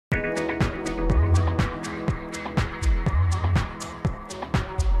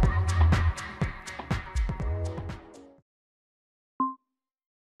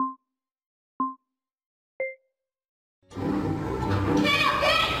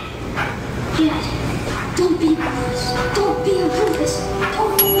forget. Don't be ruthless. Don't be a ruthless.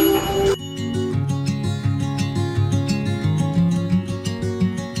 Don't be.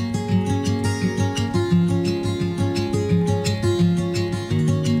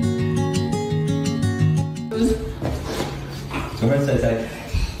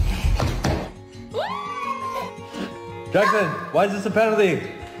 Jackson, why is this a penalty?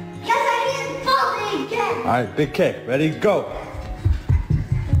 Because I didn't fall again. All right, big kick. Ready, go.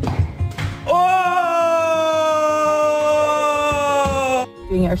 Oh!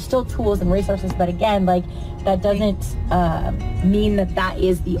 Are still tools and resources, but again, like, that doesn't mean that that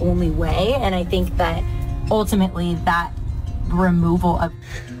is the only way. And I think that ultimately that removal of...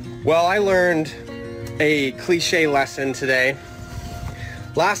 Well, I learned a cliche lesson today.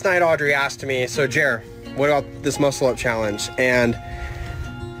 Last night, Audrey asked me, so Jer, what about this muscle up challenge? And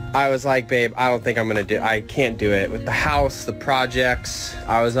I was like, babe, I don't think I can't do it. With the house, the projects,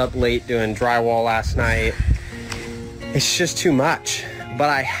 I was up late doing drywall last night. It's just too much. But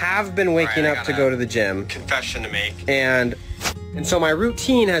I have been waking up to go to the gym. Confession to make. And so my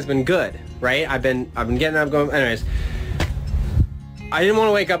routine has been good, right? I've been getting up, going, anyways. I didn't want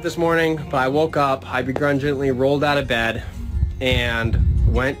to wake up this morning, but I woke up, I begrudgingly rolled out of bed and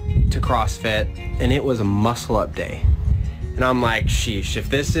went to CrossFit, and it was a muscle up day. And I'm like, sheesh, if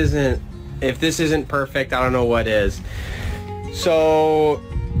this isn't perfect, I don't know what is. So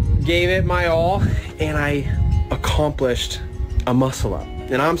gave it my all, and I accomplished a muscle up,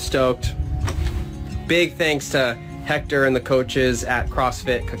 and I'm stoked. Big thanks to Hector and the coaches at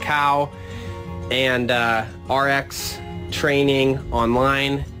CrossFit Cacao and RX training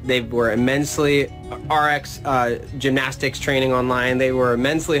online. They were immensely, RX gymnastics training online, they were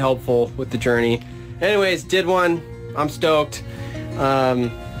immensely helpful with the journey. Anyways, did one. I'm stoked.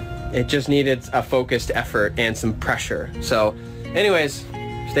 It just needed a focused effort and some pressure. So anyways,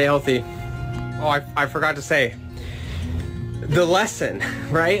 stay healthy. Oh, I forgot to say the lesson,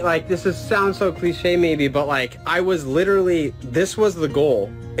 right? Like, sounds so cliche maybe, but like, I was literally, this was the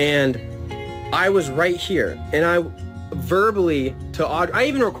goal, and I was right here, and I verbally to Audrey, I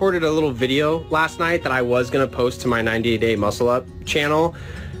even recorded a little video last night that I was gonna post to my 90-day muscle up channel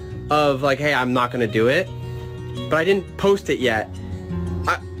of like, hey, I'm not gonna do it, but I didn't post it yet.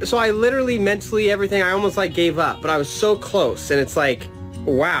 So I literally mentally, everything, I almost like gave up, but I was so close. And it's like,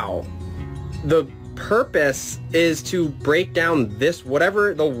 wow, the purpose is to break down this,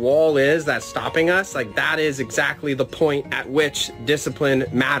 whatever the wall is that's stopping us. Like, that is exactly the point at which discipline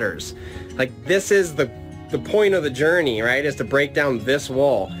matters. Like, this is the point of the journey, right, is to break down this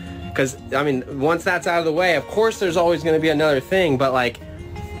wall. Because, I mean, once that's out of the way, of course there's always going to be another thing, but like,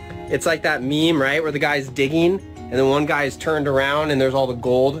 it's like that meme, right, where the guy's digging, and then one guy is turned around and there's all the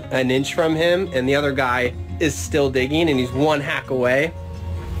gold an inch from him, and the other guy is still digging and he's one hack away.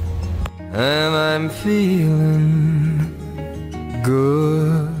 And I'm feeling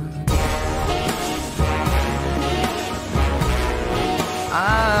good.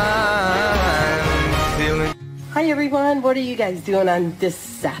 Hi everyone, what are you guys doing on this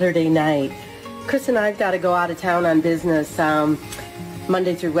Saturday night? Chris and I've got to go out of town on business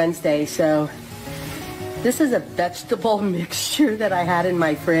Monday through Wednesday, so this is a vegetable mixture that I had in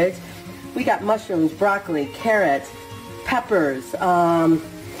my fridge. We got mushrooms, broccoli, carrots, peppers,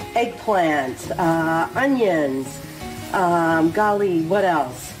 eggplant, onions, golly, what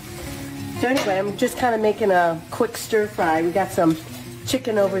else? So anyway, I'm just kind of making a quick stir fry. We got some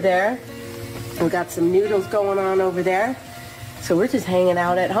chicken over there. We got some noodles going on over there. So we're just hanging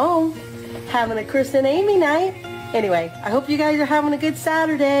out at home, having a Chris and Amy night. Anyway, I hope you guys are having a good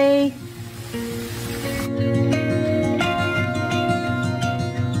Saturday.